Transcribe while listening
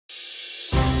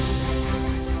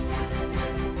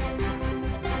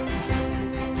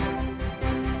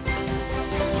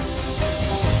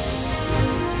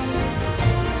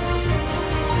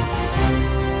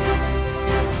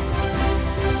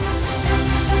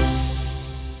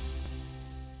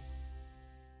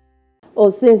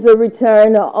Well, since the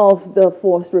return of the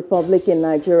Fourth Republic in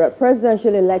Nigeria,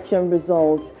 presidential election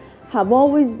results have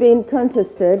always been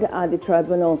contested at the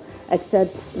tribunal,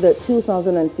 except the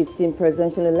 2015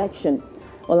 presidential election.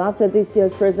 Well, after this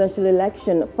year's presidential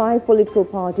election, 5 political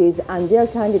parties and their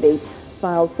candidates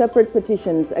filed separate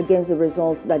petitions against the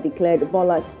results that declared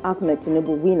Bola Ahmed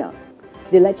Tinubu winner.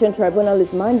 The election tribunal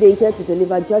is mandated to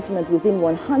deliver judgment within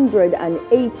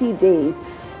 180 days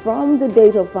from the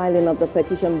date of filing of the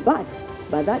petition, but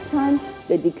by that time,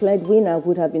 the declared winner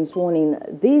would have been sworn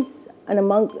in. These, and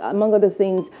among other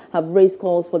things, have raised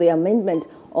calls for the amendment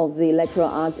of the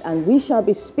Electoral Act, and we shall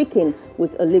be speaking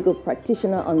with a legal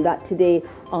practitioner on that today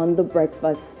on The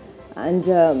Breakfast. And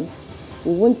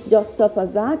we won't just stop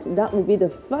at that. That will be the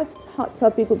first hot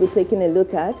topic we'll be taking a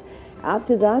look at.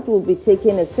 After that, we'll be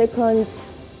taking a second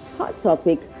hot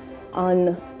topic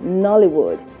on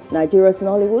Nollywood. Nigeria's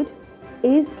Nollywood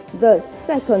is the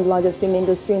second largest film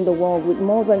industry in the world, with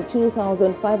more than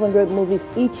 2,500 movies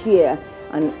each year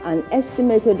and an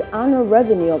estimated annual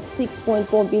revenue of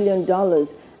 $6.4 billion,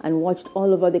 and watched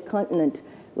all over the continent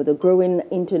with a growing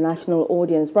international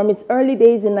audience. From its early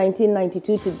days in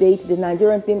 1992 to date, the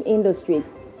Nigerian film industry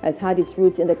has had its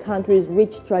roots in the country's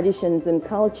rich traditions and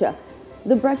culture.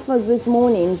 The Breakfast this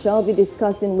morning shall be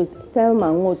discussing with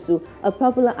Thelma Nwosu, a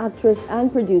popular actress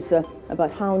and producer, about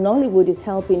how Nollywood is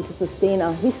helping to sustain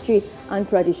our history and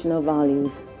traditional values.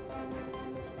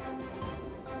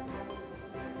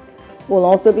 We'll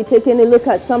also be taking a look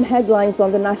at some headlines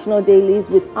on the national dailies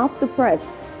with Up the Press,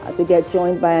 as we get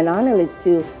joined by an analyst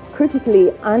to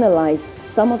critically analyze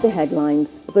some of the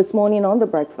headlines this morning on The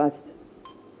Breakfast.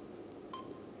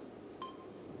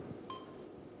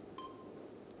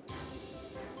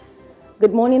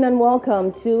 Good morning and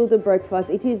welcome to The Breakfast.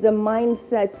 It is the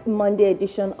Mindset Monday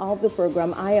edition of the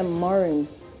program. I am Maureen.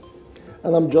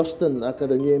 And I'm Justin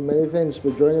Academy. Many thanks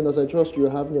for joining us. I trust you're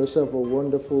having yourself a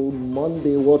wonderful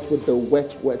Monday. What with the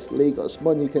wet Lagos.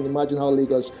 But you can imagine how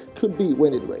Lagos could be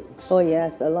when it rains. Oh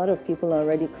yes, a lot of people are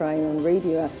already crying on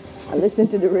radio. I listened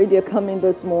to the radio coming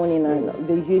this morning, and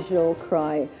the usual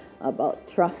cry about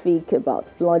traffic, about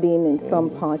flooding in some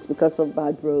parts because of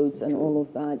bad roads and all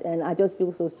of that. And I just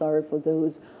feel so sorry for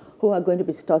those who are going to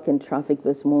be stuck in traffic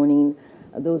this morning,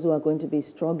 those who are going to be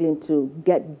struggling to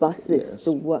get buses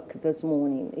to work this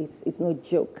morning. It's no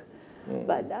joke.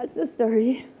 But that's the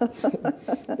story.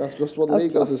 That's just what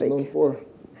Lagos is known for.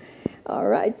 All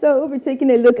right, so we'll be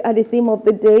taking a look at the theme of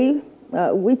the day,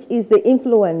 which is the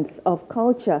influence of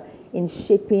culture in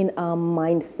shaping our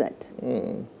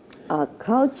mindset. Our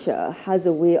culture has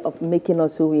a way of making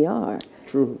us who we are.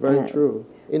 True, very true.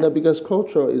 Because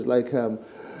culture is like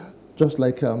just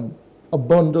like a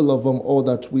bundle of all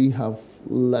that we have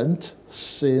learnt,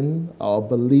 seen, our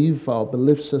belief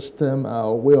system,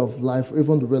 our way of life,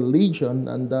 even religion,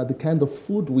 and the kind of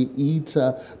food we eat,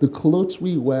 the clothes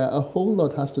we wear. A whole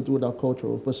lot has to do with our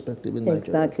cultural perspective in Nigeria.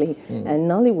 Exactly. And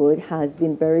Nollywood has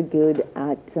been very good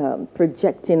at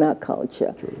projecting our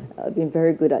culture, been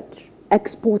very good at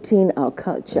exporting our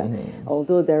culture,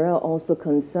 although there are also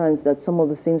concerns that some of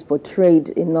the things portrayed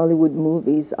in Nollywood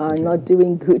movies are not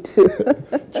doing good to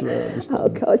our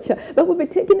culture. But we'll be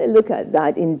taking a look at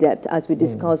that in depth as we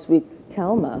discuss with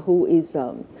Thelma, who is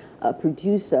a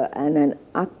producer and an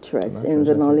actress in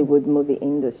the Nollywood movie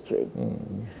industry.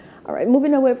 All right,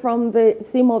 moving away from the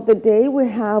theme of the day, we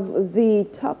have the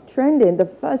top trending, the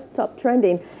first top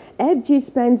trending. FG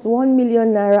spends 1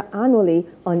 million naira annually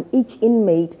on each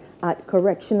inmate at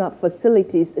correctional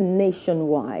facilities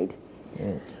nationwide.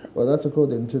 Well, that's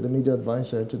according to the media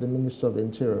advisor to the Minister of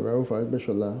Interior, Rauf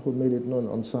Agbeshola, who made it known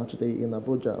on Saturday in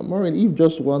Abuja. Maureen, if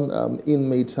just one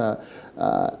inmate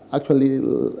actually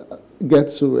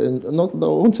gets to, I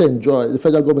won't say enjoy, the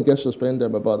federal government gets to spend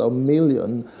about $1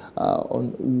 million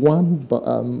on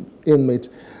one inmate.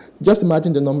 Just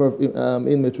imagine the number of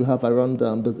inmates we have around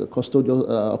the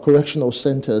custodial correctional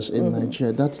centers in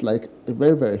Nigeria. That's like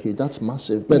very, very huge. That's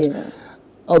massive. But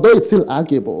although it's still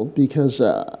arguable, because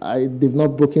they've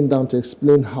not broken down to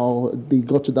explain how they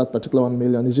got to that particular 1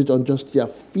 million. Is it on just their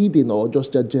feeding or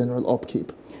just their general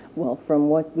upkeep? Well, from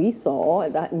what we saw,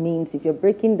 that means if you're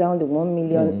breaking down the 1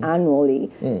 million annually,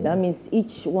 that means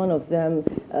each one of them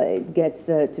gets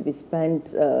to be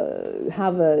spent,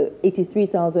 have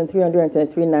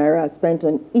 83,333 naira spent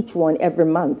on each one every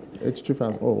month.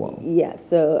 83,000, oh wow. Yeah,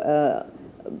 so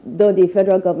though the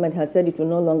federal government has said it will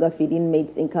no longer feed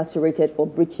inmates incarcerated for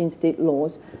breaching state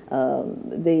laws,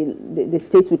 the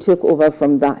states will take over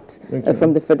from that,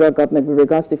 from the federal government with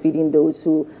regards to feeding those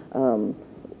who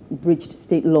breached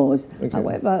state laws. Okay.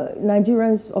 However,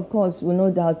 Nigerians, of course, will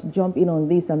no doubt jump in on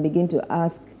this and begin to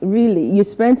ask, really, you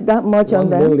spent that much on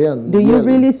them? 1 million. Do you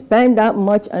really spend that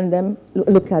much on them?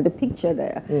 Look at the picture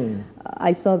there.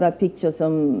 I saw that picture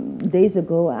some days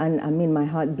ago, and I mean, my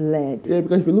heart bled. Yeah,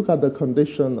 because if you look at the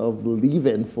condition of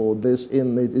living for this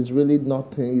inmate, it's really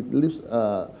nothing. It leaves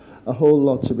a whole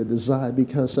lot to be desired,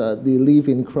 because they live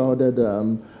in crowded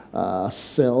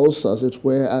cells, as it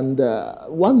were, and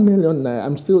 1 million naira,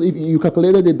 I'm still, if you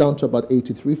calculated it down to about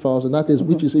 83,000, that is,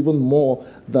 which is even more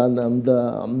than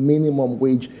the minimum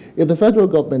wage. If the federal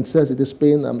government says it is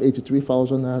paying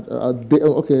 83,000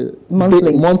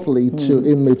 monthly to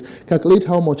inmates, calculate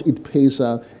how much it pays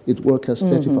its workers,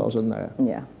 30,000 naira.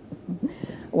 Yeah.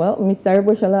 Well, Mr.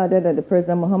 Ariboshala added that the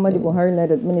President Muhammadu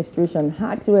Buhari-led administration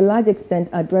had to a large extent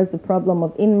addressed the problem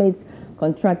of inmates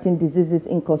contracting diseases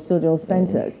in custodial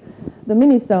centers. The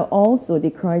minister also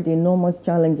decried the enormous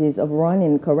challenges of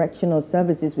running correctional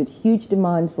services with huge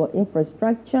demands for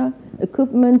infrastructure,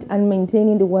 equipment, and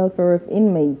maintaining the welfare of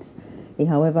inmates. He,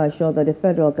 however, assured that the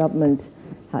federal government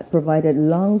had provided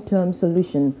long-term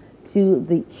solution to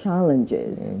the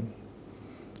challenges.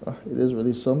 It is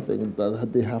really something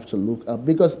that they have to look at,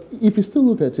 because if you still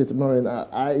look at it, Maureen,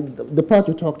 the part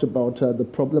you talked about, the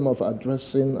problem of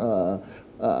addressing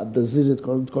disease at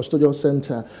custodial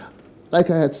center, like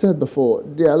I had said before,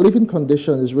 their living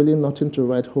condition is really nothing to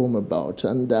write home about,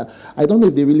 and I don't know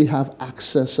if they really have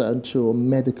access to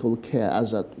medical care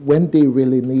as when they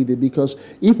really need it, because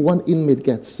if one inmate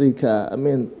gets sick, I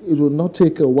mean, it will not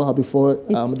take a while before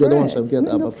the other ones get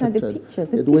affected. The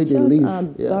pictures. The way they live are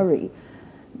gory.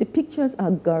 The pictures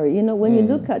are gory. You know, when you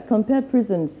look at, compare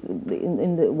prisons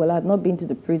well, I've not been to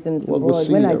the prisons abroad.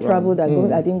 When I traveled, I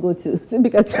didn't go to,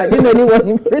 because I didn't know anyone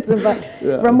in prison, but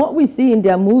from what we see in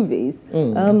their movies,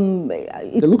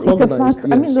 it's a fact.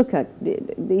 Yes. I mean, look at,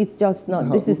 it's just not,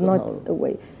 this is not a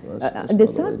way. The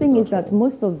sad thing is that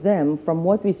most of them, from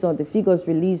what we saw, the figures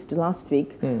released last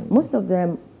week, most of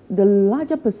them, the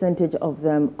larger percentage of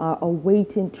them are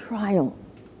awaiting trial.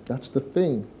 That's the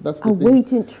thing. That's the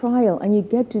awaiting trial, and you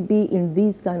get to be in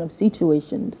these kind of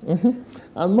situations.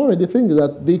 And more, the thing is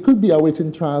that they could be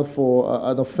awaiting trial for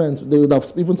an offense. They would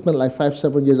have even spent like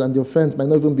 5-7 years, and the offense might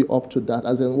not even be up to that,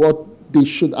 as in what they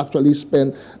should actually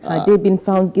spend. Had they been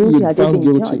found guilty? Had they been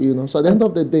guilty? You know. So at the end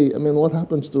of the day, I mean, what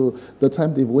happens to the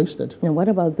time they've wasted? And what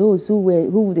about those who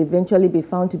would eventually be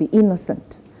found to be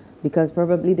innocent, because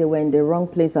probably they were in the wrong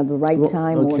place at the right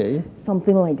time, or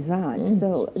something like that?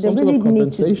 So they really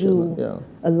need to do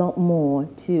a lot more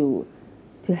to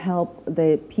help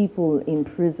the people in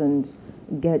prisons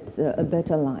get a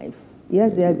better life.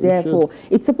 Yes, they are there for,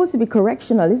 it's supposed to be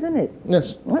correctional, isn't it?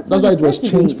 Yes, that's why it was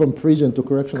changed from prison to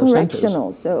correctional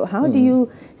centers. So how do you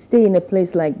stay in a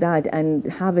place like that and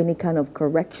have any kind of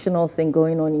correctional thing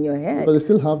going on in your head? But they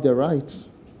still have their rights.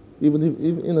 Even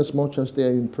in as much as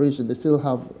they're in prison, they still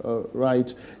have a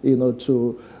right, you know,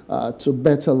 to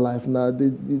better life. Now,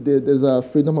 there's a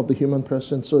freedom of the human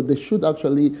person, so they should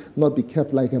actually not be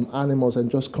kept like animals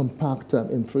and just compact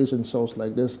in prison cells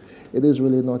like this. It is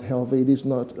really not healthy. It is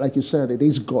not, like you said, it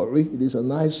is gory. It is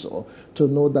an eyesore to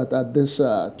know that at this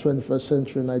 21st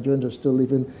century, Nigerians are still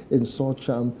living in such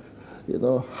you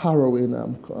know, harrowing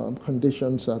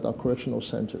conditions at our correctional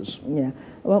centers. Yeah.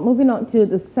 Well, moving on to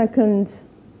the second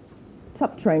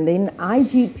top trending,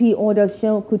 IGP orders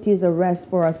Seun Kuti's arrest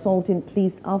for assaulting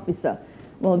police officer.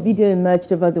 Well, video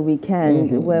emerged over the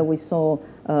weekend where we saw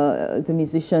the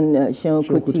musician Seun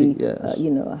Kuti,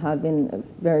 you know, having a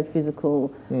very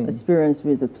physical experience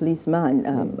with the policeman.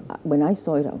 When I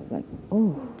saw it, I was like,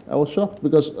 oh. I was shocked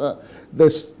because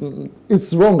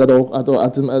it's wrong at all.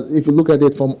 If you look at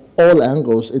it from all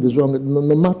angles, it is wrong.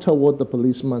 No matter what the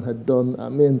policeman had done, I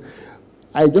mean,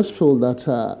 I just feel that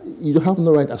you have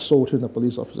no right assaulting a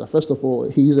police officer. First of all,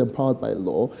 he is empowered by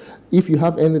law. If you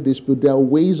have any dispute, there are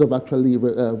ways of actually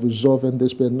resolving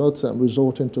this, but not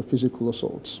resorting to physical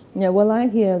assaults. Yeah, well, I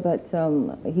hear that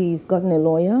he's gotten a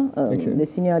lawyer, the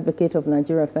senior advocate of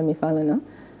Nigeria, Femi Falana.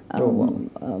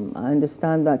 I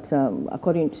understand that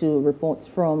according to reports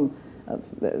from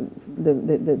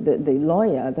the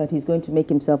lawyer, that he's going to make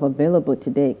himself available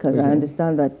today, because I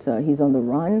understand that he's on the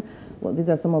run. Well, these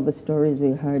are some of the stories we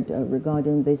heard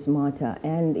regarding this matter,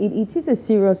 and it is a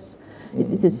serious,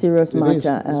 it's a serious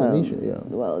matter. It's an issue, yeah.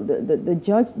 Well,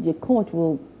 the court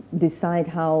will decide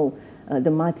how the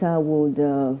matter would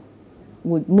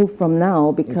would move from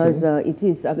now because it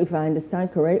is, if I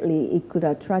understand correctly, it could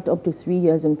attract up to 3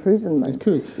 years imprisonment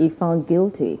if found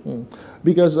guilty.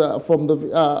 Because from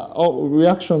the all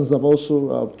reactions have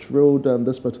also trailed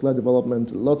this particular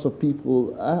development. Lots of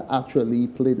people are actually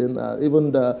pleading.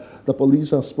 Even the police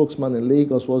spokesman in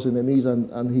Lagos was in the news,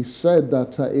 and he said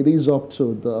that it is up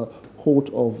to the court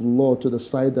of law to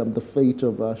decide the fate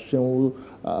of Seun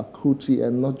Kuti,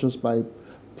 and not just by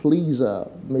pleas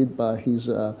made by his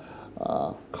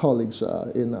colleagues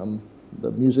in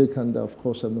the music and, of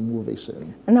course, in the movie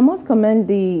scene. And I must commend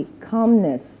the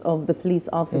calmness of the police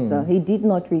officer. He did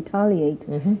not retaliate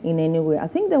in any way. I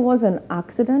think there was an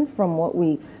accident from what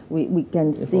we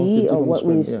can see or what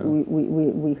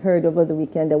we heard over the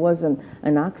weekend. There was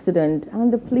an accident,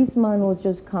 and the policeman was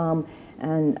just calm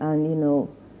and you know,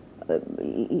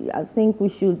 I think we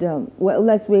should, well,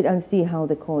 let's wait and see how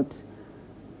the court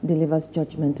delivers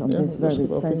judgment on this very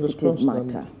sensitive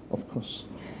matter. Of course.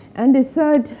 And the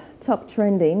third top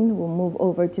trending, we'll move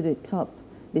over to the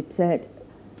third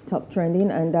top trending,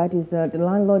 and that is the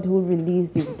landlord who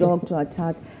released his dog to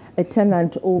attack a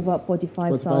tenant over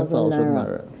 45,000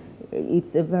 naira.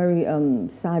 It's a very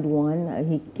sad one.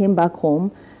 He came back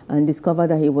home and discovered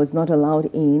that he was not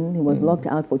allowed in. He was locked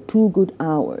out for 2 good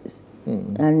hours.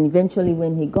 And eventually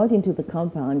when he got into the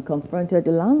compound, confronted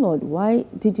the landlord, "Why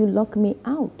did you lock me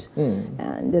out?"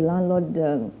 And the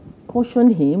landlord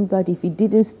cautioned him that if he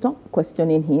didn't stop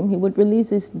questioning him, he would release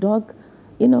his dog,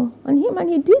 you know, on him, and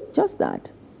he did just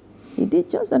that. He did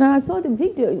just that. And I saw the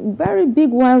video, very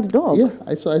big wild dog. Yeah,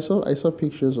 I saw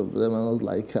pictures of them, and I was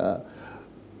like,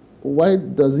 why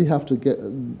does he have to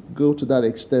go to that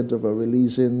extent of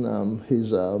releasing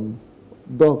his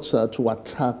dogs to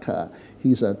attack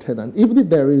his tenant? Even if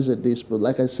there is a dispute,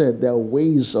 like I said, there are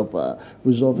ways of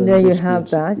resolving there disputes. You have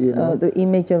that, you know? The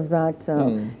image of that.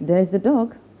 There's the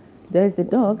dog. There's the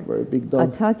dog. Very big dog.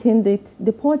 Attacking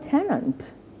the poor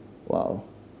tenant. Wow.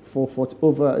 For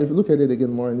over, if you look at it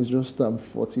again more, it's just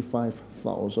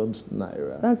 45,000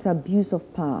 naira. That's abuse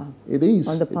of power. It is.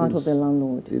 On the part of the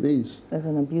landlord. It is. That's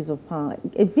an abuse of power.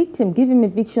 A victim, give him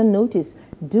eviction notice.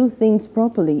 Do things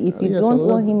properly. If you don't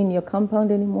want him in your compound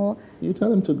anymore, you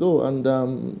tell him to go and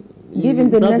give him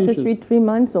the necessary 3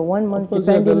 months or 1 month,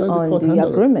 depending on the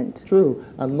agreement. True,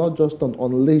 and not just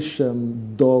unleash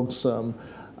dogs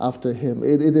after him.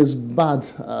 It is bad.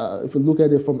 If you look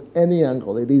at it from any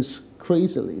angle, it is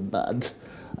crazily bad.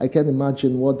 I can't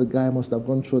imagine what the guy must have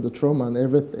gone through, the trauma and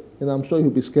everything. And I'm sure he'll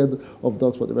be scared of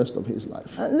dogs for the rest of his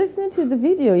life. Listening to the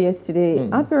video yesterday,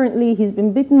 apparently he's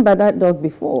been bitten by that dog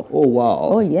before. Oh, wow.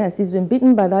 Oh, yes, he's been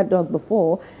bitten by that dog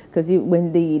before, because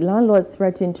when the landlord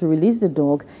threatened to release the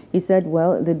dog, he said,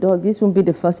 well, the dog, this won't be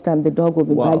the first time the dog will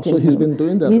be biting him. So he's been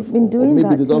doing that He's been doing that. Or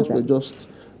maybe the dogs were just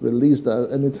released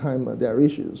anytime there are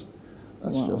issues.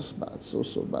 That's just bad, so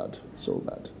bad, so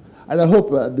bad. And I hope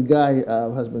the guy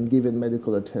has been given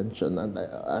medical attention and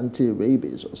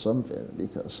anti-rabies or something,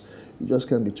 because you just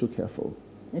can't be too careful.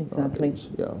 Exactly.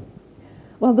 Yeah.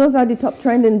 Well, those are the top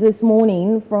trending this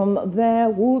morning. From there,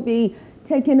 we'll be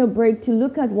taking a break to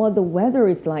look at what the weather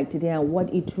is like today and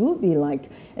what it will be like,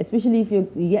 especially if you're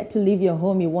yet to leave your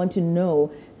home. You want to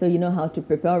know, so you know how to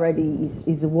prepare already.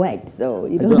 Is wet, so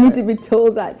you don't need to be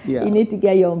told that you need to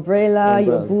get your umbrella,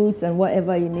 your boots, and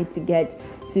whatever you need to get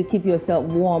to keep yourself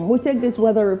warm. We'll take this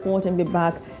weather report and be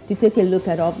back to take a look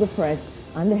at all the press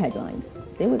and the headlines.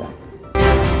 Stay with us.